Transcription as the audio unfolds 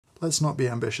Let's not be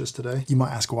ambitious today. You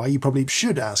might ask why. You probably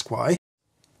should ask why.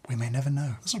 We may never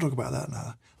know. Let's not talk about that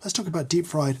now. Let's talk about deep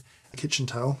fried kitchen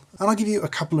towel. And I'll give you a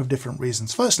couple of different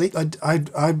reasons. Firstly,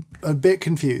 I'm a bit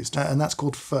confused, and that's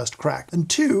called first crack. And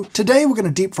two, today we're going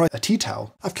to deep fry a tea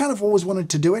towel. I've kind of always wanted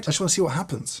to do it. I just want to see what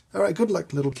happens. All right, good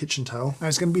luck, little kitchen towel. Now,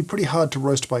 it's going to be pretty hard to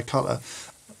roast by color.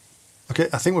 Okay,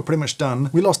 I think we're pretty much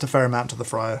done. We lost a fair amount to the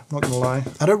fryer, not gonna lie.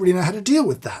 I don't really know how to deal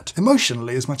with that,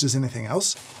 emotionally as much as anything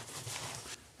else.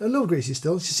 A little greasy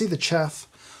still. You see the chaff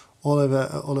all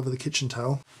over the kitchen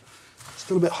towel.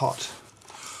 Still a bit hot.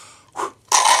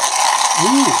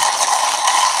 Ooh.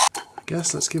 I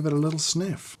guess let's give it a little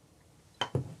sniff.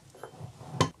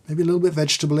 Maybe a little bit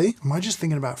vegetable-y. Am I just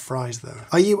thinking about fries though?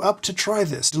 Are you up to try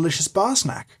this delicious bar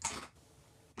snack?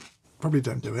 Probably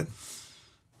don't do it.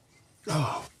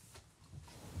 Oh.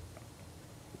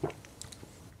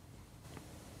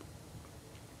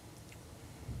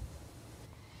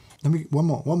 Let me, one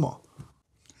more.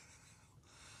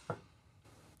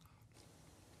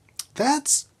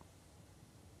 That's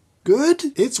good.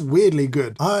 It's weirdly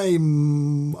good.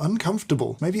 I'm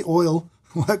uncomfortable. Maybe oil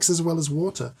works as well as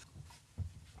water.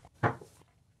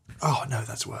 Oh no,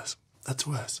 that's worse. That's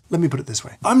worse. Let me put it this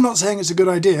way. I'm not saying it's a good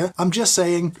idea. I'm just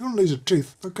saying, if you want to lose a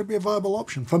tooth, that could be a viable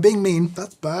option. If I'm being mean,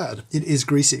 that's bad. It is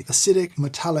greasy. Acidic,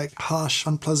 metallic, harsh,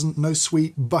 unpleasant, no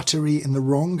sweet, buttery in the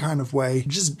wrong kind of way.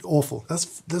 Just awful.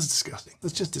 That's disgusting.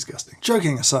 That's just disgusting.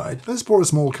 Joking aside, let's pour a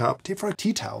small cup. Deep fried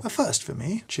tea towel. A first for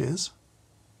me. Cheers.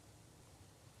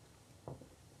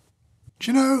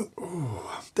 Do you know, ooh,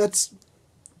 that's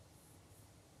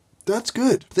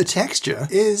good. The texture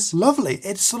is lovely.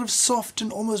 It's sort of soft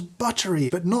and almost buttery,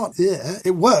 but not,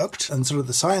 it worked. And sort of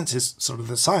the science,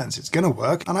 it's gonna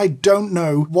work. And I don't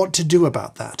know what to do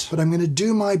about that, but I'm gonna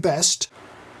do my best.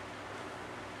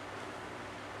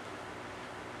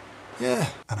 Yeah,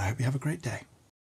 and I hope you have a great day.